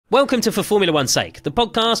Welcome to For Formula One's Sake, the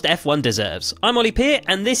podcast F1 deserves. I'm Ollie Peer,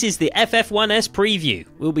 and this is the FF1S Preview.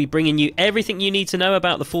 We'll be bringing you everything you need to know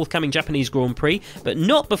about the forthcoming Japanese Grand Prix, but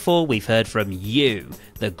not before we've heard from you,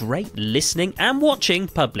 the great listening and watching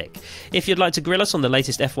public. If you'd like to grill us on the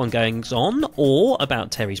latest F1 goings-on, or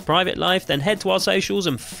about Terry's private life, then head to our socials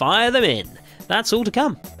and fire them in. That's all to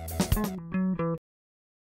come.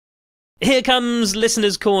 Here comes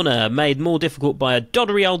Listener's Corner, made more difficult by a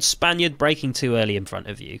doddery old Spaniard braking too early in front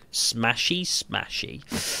of you. Smashy, smashy.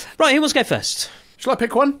 Right, who wants to go first? Shall I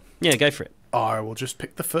pick one? Yeah, go for it. I will just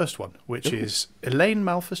pick the first one, which is Elaine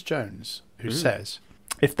Malthus-Jones, who says,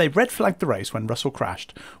 if they red flagged the race when Russell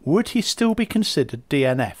crashed, would he still be considered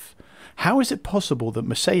DNF? How is it possible that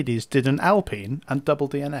Mercedes did an Alpine and double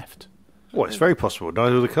DNF'd? Well, it's very possible.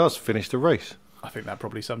 Neither of the cars finished the race. I think that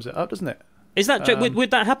probably sums it up, doesn't it? Is that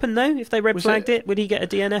would that happen though? If they red flagged it, would he get a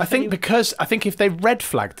DNF? I think if they red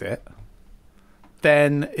flagged it,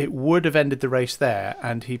 then it would have ended the race there,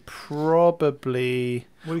 and he probably.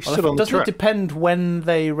 Well, he's still on the track. Doesn't it depend when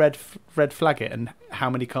they red flag it and how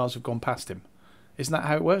many cars have gone past him? Isn't that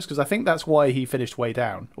how it works? Because I think that's why he finished way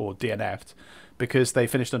down or DNF'd, because they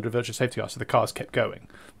finished under a virtual safety car, so the cars kept going.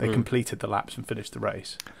 They completed the laps and finished the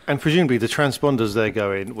race. And presumably the transponders they're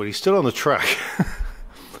going, well, he's still on the track.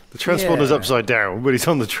 The transponder's upside down, but he's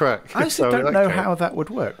on the track. I actually don't know how that would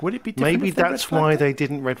work. Would it be different? Maybe that's why they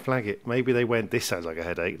didn't red flag it. Maybe they went, this sounds like a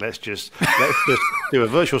headache. Let's just do a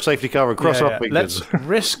virtual safety car and cross off. Let's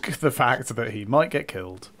risk the fact that he might get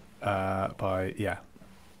killed by.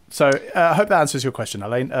 So I hope that answers your question,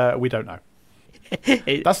 Elaine. We don't know.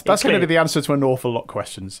 That's going to be the answer to an awful lot of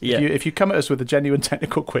questions. Yeah. If you come at us with a genuine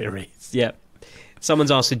technical query. Yeah.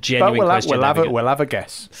 Someone's asked a genuine question. We'll have a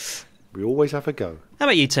guess. We always have a go. How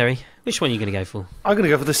about you, Terry? Which one are you going to go for? I'm going to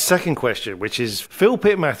go for the second question, which is Phil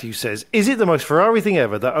Pitt Matthews says, is it the most Ferrari thing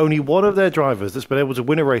ever that only one of their drivers that's been able to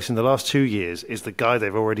win a race in the last 2 years is the guy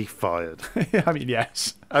they've already fired? I mean,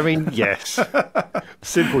 yes. Yes.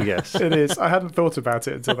 Simple yes. It is. I hadn't thought about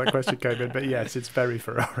it until that question came in, but yes, it's very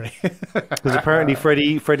Ferrari. Because apparently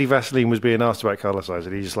Freddie Vaseline was being asked about Carlos Sainz,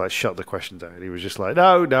 and he just like shut the question down. He was just like,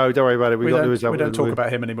 no, don't worry about it. We don't talk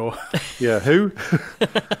about him anymore. Yeah, who?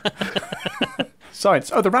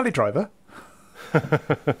 Sainz. Oh, the rally driver.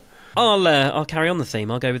 I'll carry on the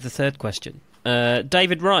theme. I'll go with the third question.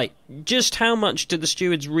 David Wright, just how much do the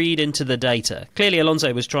stewards read into the data? Clearly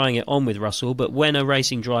Alonso was trying it on with Russell, but when are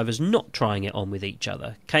racing drivers not trying it on with each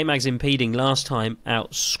other? K-Mag's impeding last time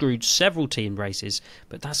out screwed several team races,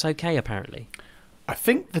 but that's okay apparently. I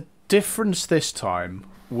think the difference this time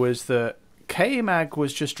was that K-Mag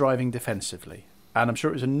was just driving defensively, and I'm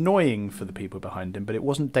sure it was annoying for the people behind him, but it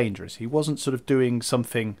wasn't dangerous. He wasn't sort of doing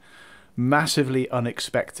something massively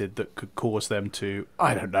unexpected that could cause them to,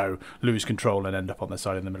 I don't know, lose control and end up on their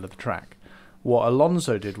side in the middle of the track. What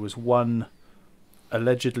Alonso did was one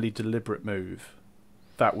allegedly deliberate move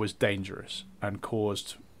that was dangerous and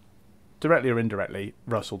caused, directly or indirectly,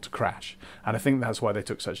 Russell to crash. And I think that's why they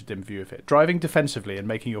took such a dim view of it. Driving defensively and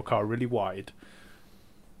making your car really wide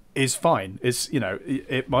is fine.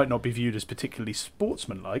 It might not be viewed as particularly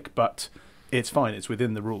sportsmanlike, but it's fine. It's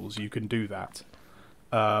within the rules. You can do that.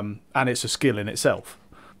 And it's a skill in itself.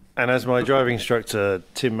 And as my driving instructor,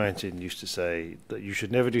 Tim Mountain, used to say, that you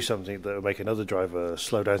should never do something that will make another driver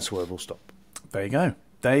slow down, swerve, or stop. There you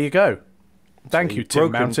go. Thank you,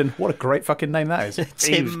 Tim Mountain. What a great fucking name that is.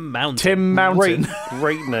 Tim Mountain. Tim Mountain.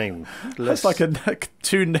 Great name. That's like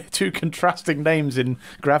two contrasting names in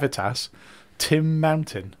Gravitas. Tim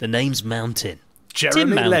Mountain. The name's Mountain. Jeremy Tim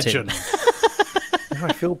Mountain. Legend.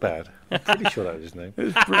 I feel bad. I'm pretty sure that was his name.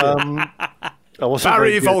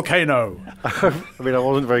 Barry Volcano. I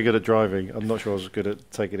wasn't very good at driving. I'm not sure I was good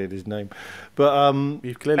at taking in his name. But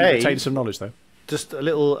you've clearly retained some knowledge, though. Just a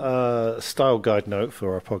little style guide note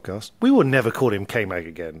for our podcast. We will never call him K-Mag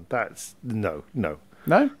again. That's no. No?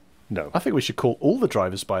 No. I think we should call all the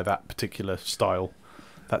drivers by that particular style,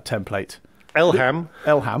 that template. Elham.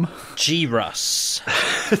 G-Russ.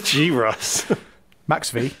 G-Russ.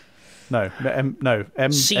 Max V. No.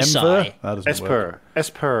 Seaside. That doesn't work.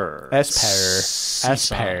 Esper.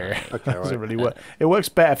 Okay, doesn't really work. It works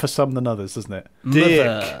better for some than others, doesn't it?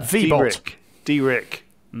 Dick. V-Bot. D-Rick.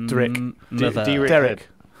 Derek.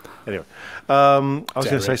 Anyway, I was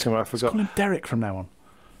going to say something I forgot. Let's call him Derek from now on.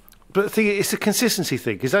 But the thing is, it's a consistency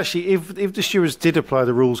thing, because actually if the stewards did apply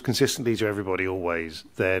the rules consistently to everybody always,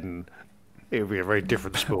 then it would be a very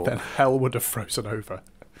different sport. Then hell would have frozen over.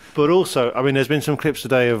 But also, there's been some clips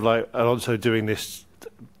today of like Alonso doing this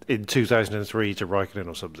in 2003 to Raikkonen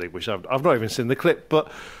or something, which I've not even seen the clip,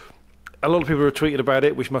 but a lot of people are tweeting about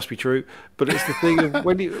it, which must be true. But it's the thing of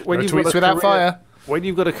when you've tweets without fire. when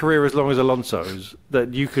you've got a career as long as Alonso's,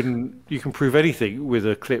 that you can prove anything with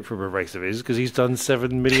a clip from a race of his, because he's done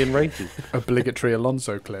 7 million races. Obligatory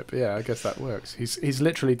Alonso clip. Yeah, I guess that works. He's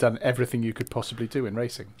literally done everything you could possibly do in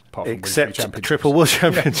racing, apart from except triple world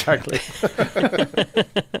champion. Yeah, exactly.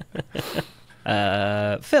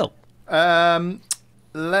 Phil.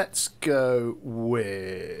 Let's go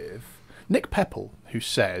with Nick Pepple, who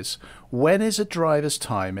says, when is a driver's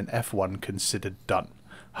time in F1 considered done?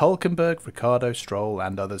 Hülkenberg, Ricciardo, Stroll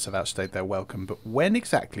and others have outstayed their welcome, but when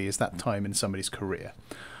exactly is that time in somebody's career?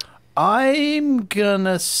 I'm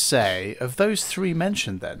gonna say, of those three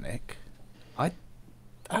mentioned there, Nick, I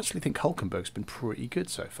actually think Hülkenberg's been pretty good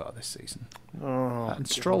so far this season. And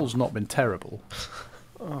Stroll's not been terrible.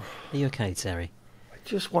 Are you okay, Terry? I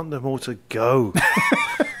just want them all to go.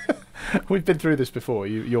 We've been through this before.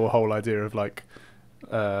 Your whole idea of like,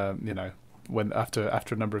 when after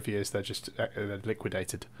a number of years they're just they're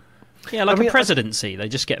liquidated. Yeah, like a presidency. They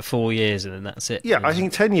just get 4 years and then that's it. Yeah, I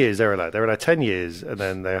think 10 years they're allowed. They're allowed 10 years and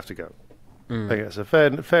then they have to go. I think it's a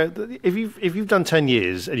fair. If you've done 10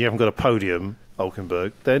 years and you haven't got a podium,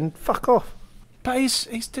 Hülkenberg, then fuck off. But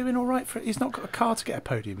he's doing all right for it. He's not got a car to get a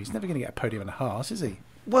podium. He's never going to get a podium and a Haas, is he?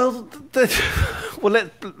 Well,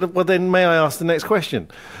 then may I ask the next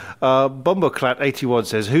question? Bomboclat81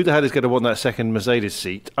 says, who the hell is going to want that second Mercedes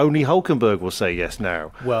seat? Only Hülkenberg will say yes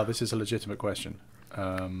now. Well, this is a legitimate question.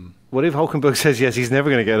 What if Hülkenberg says yes, he's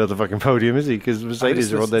never going to get another fucking podium, is he? Because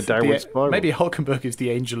Mercedes are on their downward spiral. Maybe Hülkenberg is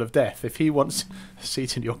the angel of death. If he wants a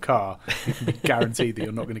seat in your car, you can be guaranteed that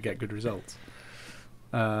you're not going to get good results.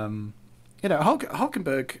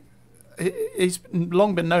 Hülkenberg, he's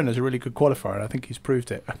long been known as a really good qualifier, and I think he's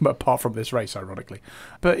proved it, apart from this race, ironically.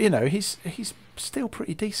 But, he's still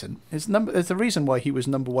pretty decent. There's a reason why he was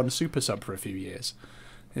 #1 super sub for a few years.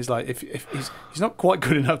 It's like, if he's not quite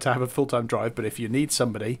good enough to have a full-time drive, but if you need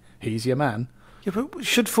somebody, he's your man. Yeah, but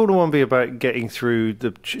should Formula 1 be about getting through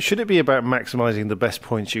should it be about maximising the best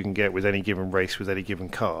points you can get with any given race, with any given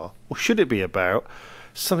car? Or should it be about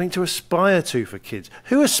something to aspire to for kids?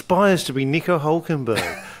 Who aspires to be Nico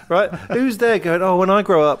Hülkenberg, right? Who's there going, when I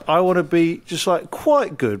grow up, I want to be just like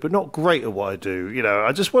quite good, but not great at what I do.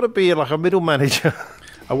 I just want to be like a middle manager.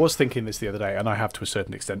 I was thinking this the other day, and I have to a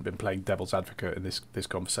certain extent been playing devil's advocate in this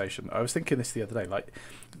conversation. I was thinking this the other day, like,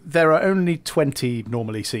 there are only 20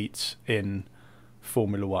 normally seats in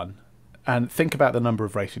Formula 1. And think about the number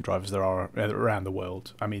of racing drivers there are around the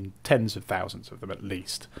world. I mean, tens of thousands of them at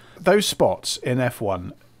least. Those spots in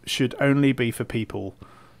F1 should only be for people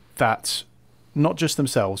that, not just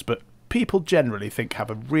themselves, but people generally think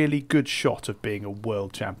have a really good shot of being a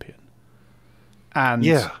world champion. And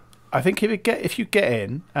yeah, I think if you get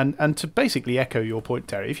in, and to basically echo your point,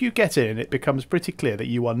 Terry, if you get in, it becomes pretty clear that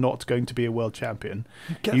you are not going to be a world champion.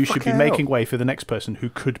 You should be making way for the next person who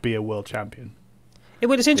could be a world champion.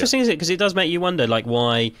 Well, it's interesting, isn't it? Because it does make you wonder, like,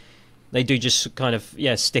 why they do just kind of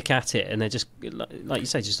stick at it, and they're just, like you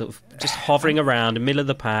say, just hovering around the middle of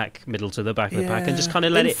the pack, middle to the back of the pack, and just kind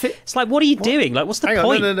of let it. It's like, what are you doing? Like, what's the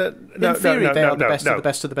point? In theory, they are the best of the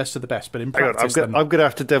best of the best of the best, but in practice, I'm going to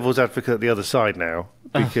have to devil's advocate the other side now,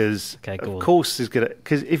 because of course is going to.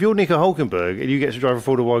 Because if you're Nico Hülkenberg and you get to drive a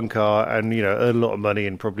Formula 1 car and earn a lot of money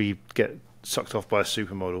and probably get sucked off by a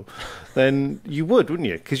supermodel, then you would, wouldn't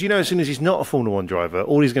you? Because as soon as he's not a Formula 1 driver,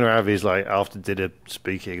 all he's going to have is like after dinner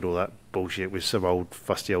speaking and all that bullshit with some old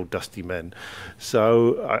fusty old dusty men.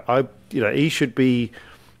 So I he should be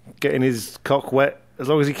getting his cock wet as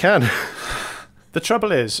long as he can. The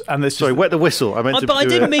trouble is, and this wet the whistle. I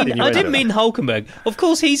didn't mean Hülkenberg. Of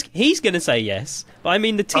course, he's going to say yes, but I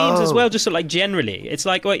mean the teams as well. Just sort of like generally, it's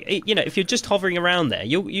like, if you're just hovering around there,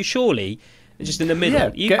 you surely. Just in the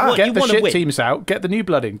middle. Yeah, get the shit teams out, get the new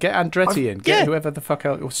blood in, get Andretti in, get whoever the fuck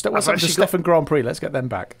else. What's happened to Stefan Grand Prix? Let's get them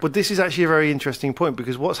back. But this is actually a very interesting point,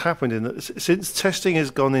 because what's happened since testing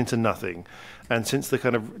has gone into nothing, and since the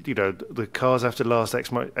kind of, the cars have to last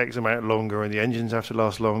X amount longer and the engines have to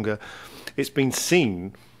last longer, it's been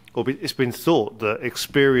seen, or it's been thought that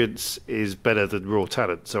experience is better than raw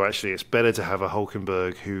talent. So actually it's better to have a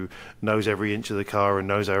Hülkenberg who knows every inch of the car and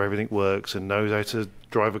knows how everything works and knows how to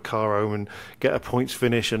drive a car home and get a points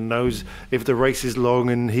finish and knows if the race is long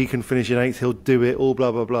and he can finish in 8th, he'll do it, all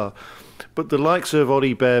blah, blah, blah. But the likes of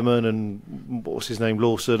Ollie Behrman and what's his name,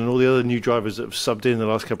 Lawson, and all the other new drivers that have subbed in the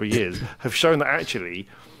last couple of years have shown that actually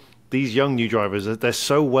these young new drivers, they're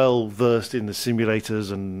so well versed in the simulators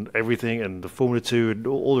and everything and the Formula 2 and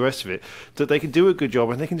all the rest of it, that they can do a good job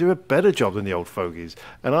and they can do a better job than the old fogies.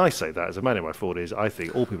 And I say that as a man in my 40s, I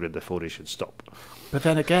think all people in their 40s should stop. But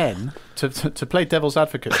then again, to play devil's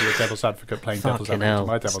advocate to your devil's advocate, playing devil's advocate to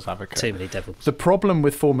my devil's advocate. Too many devils. The problem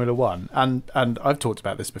with Formula 1, and I've talked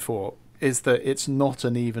about this before, is that it's not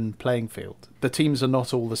an even playing field. The teams are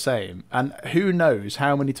not all the same. And who knows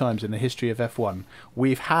how many times in the history of F1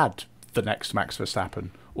 we've had the next Max Verstappen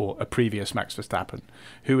or a previous Max Verstappen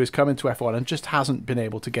who has come into F1 and just hasn't been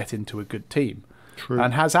able to get into a good team. True.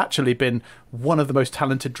 And has actually been one of the most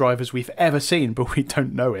talented drivers we've ever seen, but we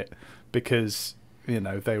don't know it because,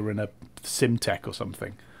 they were in a Simtech or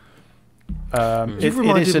something. It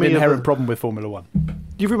is an inherent problem with Formula One.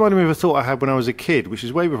 You've reminded me of a thought I had when I was a kid, which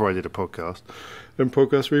is way before I did a podcast. And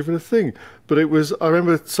podcasts were even a thing. But I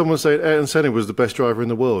remember someone saying Ayrton Senna was the best driver in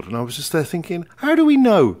the world. And I was just there thinking, how do we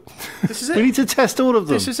know? This is it. We need to test all of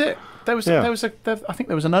them. This is it. I think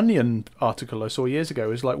there was an Onion article I saw years ago. It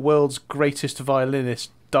was like, world's greatest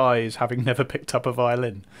violinist dies having never picked up a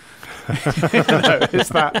violin. It's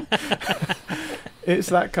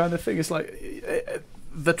that kind of thing. It's like...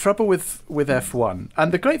 The trouble with F1,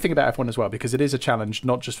 and the great thing about F1 as well, because it is a challenge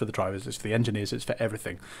not just for the drivers, it's for the engineers, it's for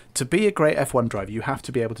everything. To be a great F1 driver, you have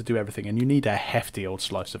to be able to do everything, and you need a hefty old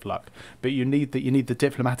slice of luck. But you need the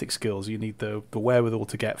diplomatic skills, you need the wherewithal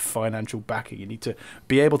to get financial backing, you need to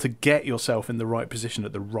be able to get yourself in the right position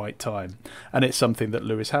at the right time. And it's something that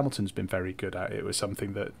Lewis Hamilton's been very good at. It was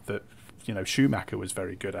something that Schumacher was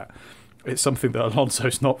very good at. It's something that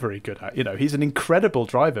Alonso's not very good at. He's an incredible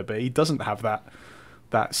driver, but he doesn't have that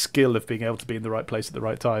skill of being able to be in the right place at the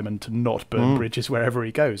right time and to not burn bridges wherever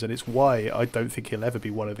he goes. And it's why I don't think he'll ever be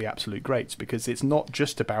one of the absolute greats, because it's not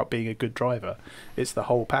just about being a good driver, it's the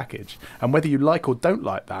whole package. And whether you like or don't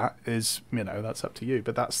like that is, that's up to you,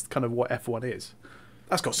 but that's kind of what F1 is.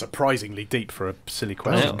 That's got surprisingly deep for a silly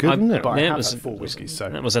question. Good, isn't it? But I have had 4 whiskies, so...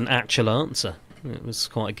 That was an actual answer. It was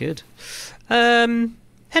quite good.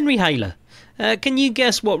 Henry Haler. Can you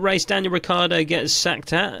guess what race Daniel Ricciardo gets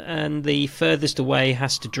sacked at, and the furthest away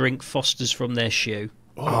has to drink Foster's from their shoe?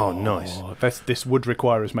 Oh, nice. This would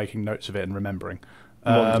require us making notes of it and remembering.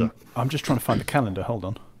 I'm just trying to find the calendar. Hold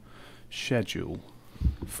on. Schedule.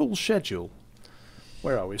 Full schedule.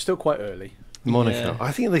 Where are we? Still quite early. Monaco. Yeah.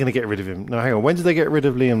 I think they're going to get rid of him. No, hang on. When did they get rid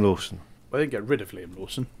of Liam Lawson? Well, they didn't get rid of Liam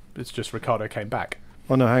Lawson. It's just Ricciardo came back.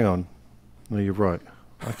 Oh, no, hang on. No, you're right.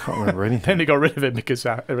 I can't remember anything. Then they got rid of him because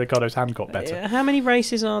Ricciardo's hand got better. How many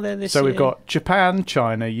races are there this year? So we've got Japan,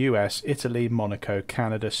 China, US, Italy, Monaco,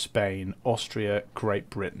 Canada, Spain, Austria,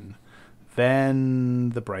 Great Britain.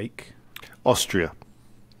 Then the break. Austria.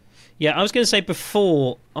 Yeah, I was going to say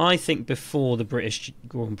before the British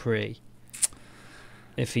Grand Prix.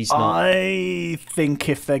 If he's not... I think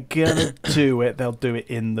if they're going to do it, they'll do it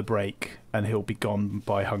in the break and he'll be gone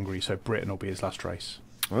by Hungary, so Britain will be his last race.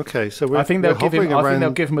 Okay, so I think they'll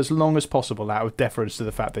give him as long as possible out of deference to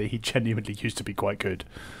the fact that he genuinely used to be quite good.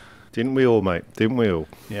 Didn't we all, mate? Didn't we all?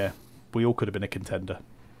 Yeah, we all could have been a contender,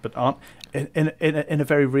 but in a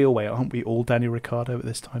very real way, aren't we all Danny Ricciardo at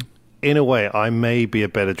this time? In a way, I may be a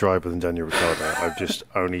better driver than Daniel Ricciardo. I've just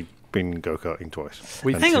only been go-karting twice.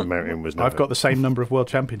 Hang on. I've got the same number of world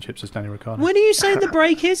championships as Daniel Ricciardo. When are you saying the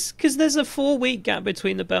break is? Because there's a 4-week gap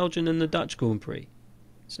between the Belgian and the Dutch Grand Prix.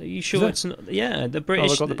 So you sure it's not? Yeah, the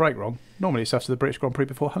British... Oh, I got the break wrong. Normally it's after the British Grand Prix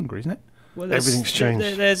before Hungary, isn't it? Well, everything's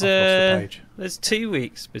changed. There's 2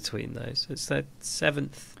 weeks between those. It's the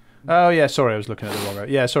 7th. Oh, yeah, sorry, I was looking at the wrong...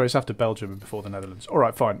 Yeah, sorry, it's after Belgium and before the Netherlands. All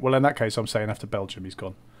right, fine. Well, in that case, I'm saying after Belgium, he's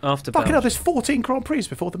gone. After Fucking hell, there's 14 Grand Prix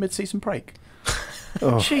before the mid-season break.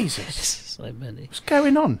 Oh. Jesus. So many. What's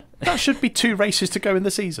going on? That should be 2 races to go in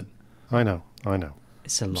the season. I know.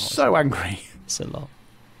 It's a lot. So angry. It's a lot.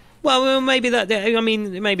 Well, maybe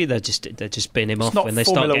maybe they're just bin him off when they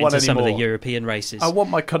start getting to some of the European races. I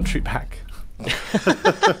want my country back.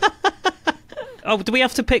 Oh, do we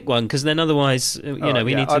have to pick one? Because then otherwise, we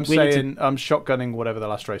need to. I'm shotgunning whatever the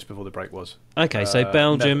last race before the break was. Okay, so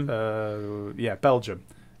Belgium. Belgium.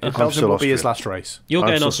 Belgium will be his last race. You're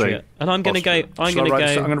going Austria, and I'm going to go. I'm going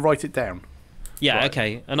to write it down. Yeah, right.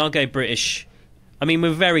 Okay, and I'll go British. I mean,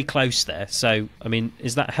 we're very close there. So, I mean,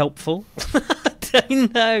 is that helpful? I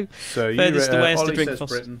don't know. So furthest away has to Ollie drink says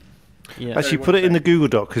Foster. Britain. Yeah. Actually, put it in the Google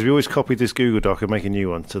Doc because we always copied this Google Doc and make a new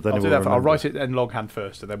one. So then I'll write it in longhand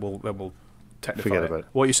first, and then we'll technify forget about it.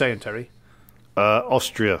 What are you saying, Terry?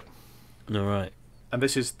 Austria. All right. And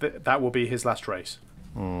this is that will be his last race.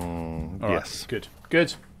 Yes. Right.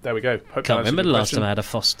 Good. There we go. Can't remember the last time I had a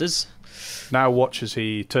Foster's. Now watch as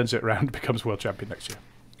he turns it around and becomes world champion next year.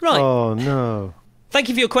 Right. Oh no. Thank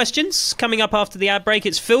you for your questions. Coming up after the ad break,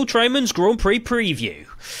 it's Phill Troman's Grand Prix preview.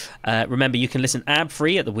 Remember, you can listen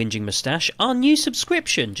ad-free at the Whinging Moustache, our new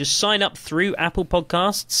subscription. Just sign up through Apple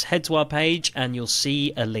Podcasts, head to our page, and you'll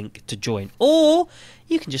see a link to join. Or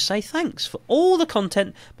you can just say thanks for all the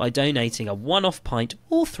content by donating a one-off pint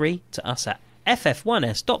or 3 to us at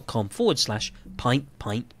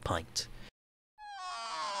ff1s.com/pint.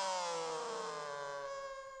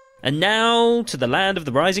 And now, to the land of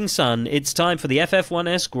the rising sun, it's time for the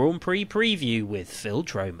FF1S Grand Prix preview with Phil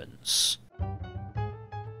Tromans.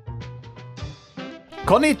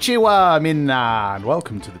 Konnichiwa, minna, and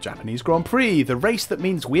welcome to the Japanese Grand Prix, the race that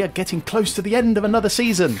means we are getting close to the end of another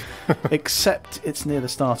season. Except it's near the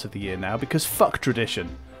start of the year now, because fuck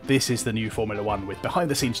tradition. This is the new Formula One with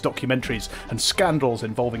behind-the-scenes documentaries and scandals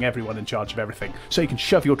involving everyone in charge of everything, so you can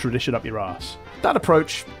shove your tradition up your ass. That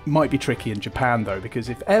approach might be tricky in Japan, though, because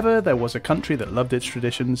if ever there was a country that loved its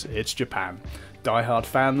traditions, it's Japan. Die-hard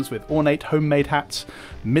fans with ornate homemade hats,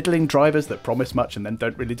 middling drivers that promise much and then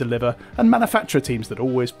don't really deliver, and manufacturer teams that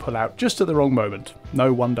always pull out just at the wrong moment.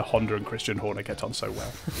 No wonder Honda and Christian Horner get on so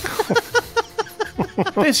well.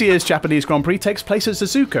 This year's Japanese Grand Prix takes place at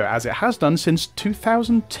Suzuka, as it has done since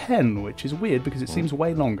 2010, which is weird because it seems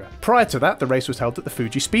way longer. Prior to that, the race was held at the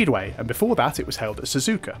Fuji Speedway, and before that it was held at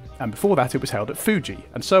Suzuka, and before that it was held at Fuji,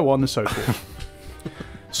 and so on and so forth.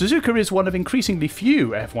 Suzuka is one of increasingly few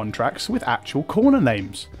F1 tracks with actual corner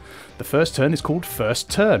names. The first turn is called First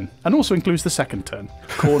Turn, and also includes the second turn.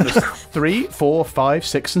 Corners 3, 4, 5,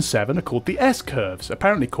 6 and 7 are called the S-curves,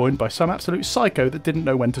 apparently coined by some absolute psycho that didn't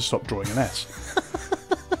know when to stop drawing an S.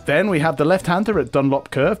 Then we have the left-hander at Dunlop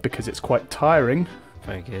Curve, because it's quite tiring.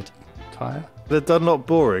 Very good. Tire? They're Dunlop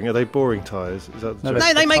boring. Are they boring tyres? Is that the No, joke?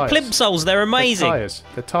 No, they make tyres. plimsolls. They're amazing.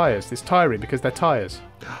 They're tyres. It's tiring because they're tyres.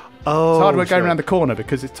 Oh, It's hard work going sorry. around the corner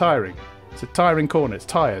because it's tiring. It's a tiring corner. It's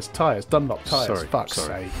tyres, Dunlop tyres. Sorry, Fuck's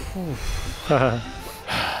sorry. sake.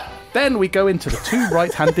 Then we go into the two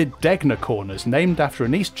right-handed Degner corners, named after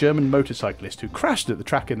an East German motorcyclist who crashed at the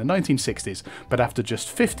track in the 1960s, but after just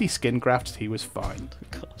 50 skin grafts, he was fine.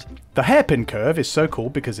 God. The hairpin curve is so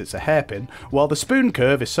called because it's a hairpin, while the spoon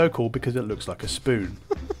curve is so called because it looks like a spoon.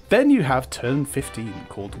 Then you have turn 15,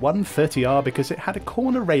 called 130R because it had a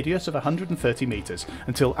corner radius of 130 metres,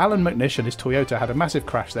 until Alan McNish and his Toyota had a massive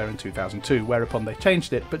crash there in 2002, whereupon they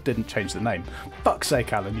changed it but didn't change the name. Fuck's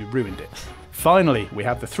sake, Alan, you ruined it. Finally, we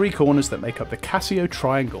have the three corners that make up the Casio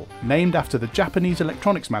Triangle, named after the Japanese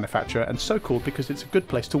electronics manufacturer and so called because it's a good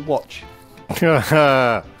place to watch.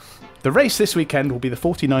 The race this weekend will be the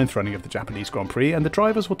 49th running of the Japanese Grand Prix, and the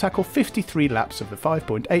drivers will tackle 53 laps of the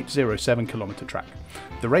 5.807km track.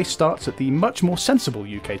 The race starts at the much more sensible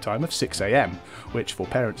UK time of 6 AM, which for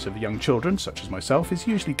parents of young children, such as myself, is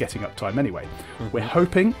usually getting up time anyway. We're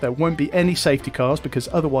hoping there won't be any safety cars because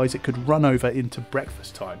otherwise it could run over into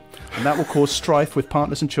breakfast time, and that will cause strife with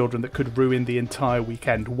partners and children that could ruin the entire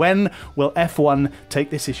weekend. When will F1 take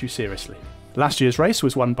this issue seriously? Last year's race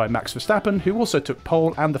was won by Max Verstappen, who also took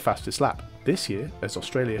pole and the fastest lap. This year, as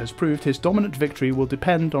Australia has proved, his dominant victory will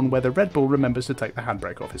depend on whether Red Bull remembers to take the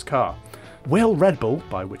handbrake off his car. Will Red Bull,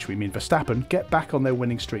 by which we mean Verstappen, get back on their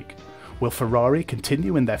winning streak? Will Ferrari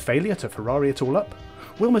continue in their failure to Ferrari it all up?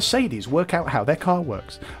 Will Mercedes work out how their car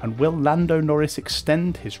works? And will Lando Norris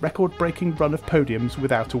extend his record-breaking run of podiums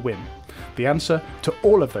without a win? The answer to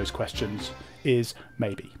all of those questions is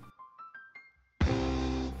maybe.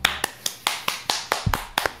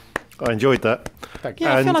 I enjoyed that. Thank you.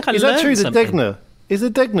 Yeah, I feel like I Is that learned true? The something. Degner is the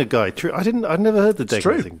Degner guy true? I'd never heard the It's Degner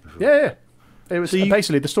true. thing before. Yeah. It was So you-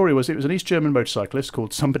 basically the story was it was an East German motorcyclist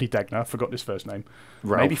called somebody Degner. I forgot his first name.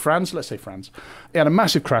 Ralph. Maybe Franz. Let's say Franz. He had a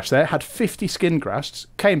massive crash there. Had 50 skin grafts.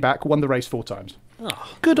 Came back. Won the race 4 times.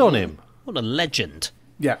 Oh, Good on him. what a legend.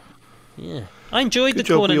 Yeah. Yeah. I enjoyed Good the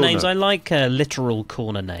job, corner we all names. know. I like literal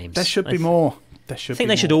corner names. There should I be more. There should. I think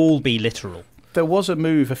be they should more. all be literal. There was a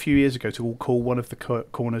move a few years ago to call one of the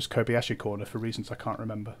corners Kobayashi Corner for reasons I can't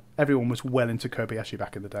remember. Everyone was well into Kobayashi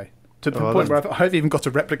back in the day. To the point where I've even got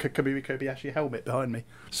a replica Kamui Kobayashi helmet behind me.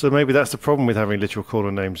 So maybe that's the problem with having literal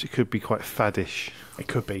corner names. It could be quite faddish. It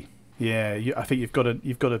could be. Yeah, I think you've got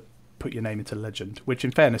to put your name into legend. Which,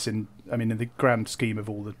 in fairness, in the grand scheme of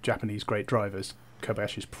all the Japanese great drivers,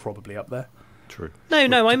 Kobayashi's probably up there. True.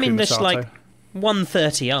 No, I mean Takuma this Sato. like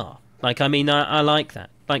 130R. Like, I mean, I like that.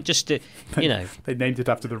 Like, just to, you know, They named it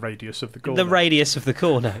after the radius of the corner. the radius of the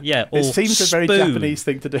corner. Yeah, or It seems a very spoon. Japanese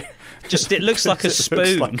thing to do. Just it looks like a It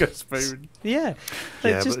spoon. looks like a spoon. Yeah.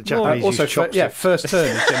 Yeah, It's just but the more- Japanese- Also, use chopsticks. first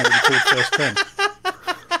turn is generally called first turn.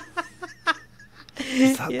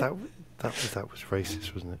 That was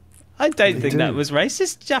racist, wasn't it? I don't They think do. that was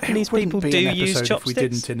racist. Japanese It wouldn't people be do an use episode chopsticks. if we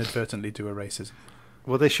didn't inadvertently do a racism.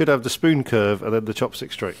 Well, they should have the spoon curve and then the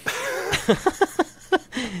chopstick straight.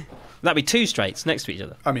 That'd be 2 straights next to each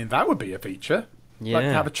other. I mean, that would be a feature. Yeah. Like,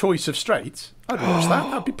 have a choice of straights. I'd watch that.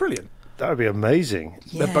 That'd be brilliant. That would be amazing.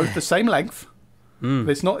 They're both the same length.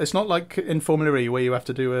 It's not like in Formula E where you have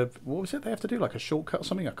to do what was it? They have to do like a shortcut or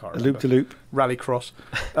something. I can't A remember. loop-de-loop. Rally cross.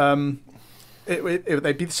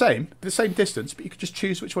 They'd be the same distance, but you could just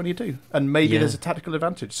choose which one you do, and maybe Yeah. there's a tactical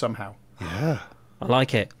advantage somehow. Yeah. I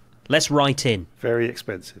like it. Let's write in. Very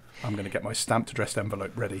expensive. I'm going to get my stamped addressed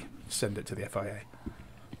envelope ready. Send it to the FIA.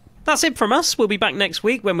 That's it from us. We'll be back next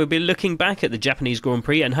week when we'll be looking back at the Japanese Grand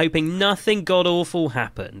Prix and hoping nothing god-awful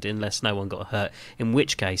happened, unless no one got hurt, in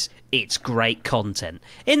which case it's great content.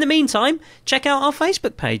 In the meantime, check out our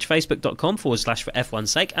Facebook page,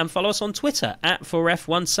 facebook.com/for-F1sake, and follow us on Twitter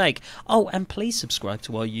 @for-F1sake. Oh, and please subscribe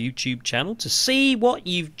to our YouTube channel to see what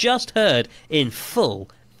you've just heard in full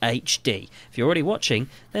HD. If you're already watching,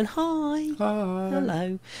 then hi.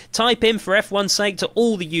 Hello. Type in for F1's sake to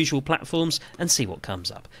all the usual platforms and see what comes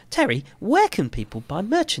up. Terry, where can people buy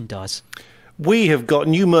merchandise? We have got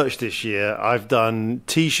new merch this year. I've done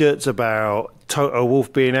T-shirts about Toto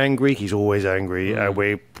Wolff being angry. He's always angry.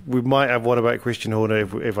 We might have one about Christian Horner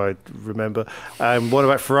if I remember. One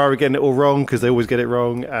about Ferrari getting it all wrong because they always get it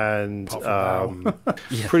wrong. And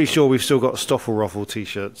pretty sure we've still got Stoffel Ruffle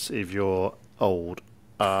T-shirts if you're old.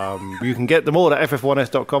 You can get them all at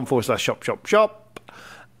ff1s.com/shop.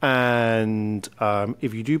 And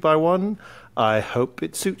if you do buy one, I hope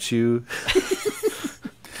it suits you.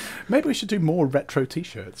 Maybe we should do more retro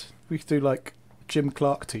T-shirts. We could do like Jim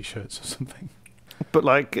Clark T-shirts or something. But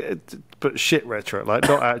shit retro, like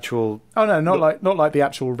not actual. Oh no, not like the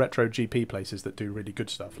actual retro GP places that do really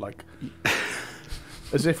good stuff. Like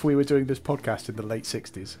as if we were doing this podcast in the late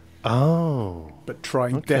 '60s. Oh. But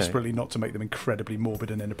trying desperately not to make them incredibly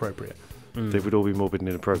morbid and inappropriate. They would all be morbid and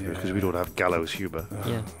inappropriate because we'd all have gallows humour.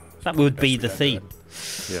 Yeah, that would be the theme.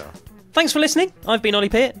 Yeah. Thanks for listening. I've been Ollie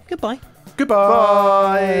Peart. Goodbye.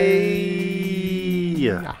 Goodbye.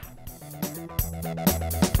 Bye.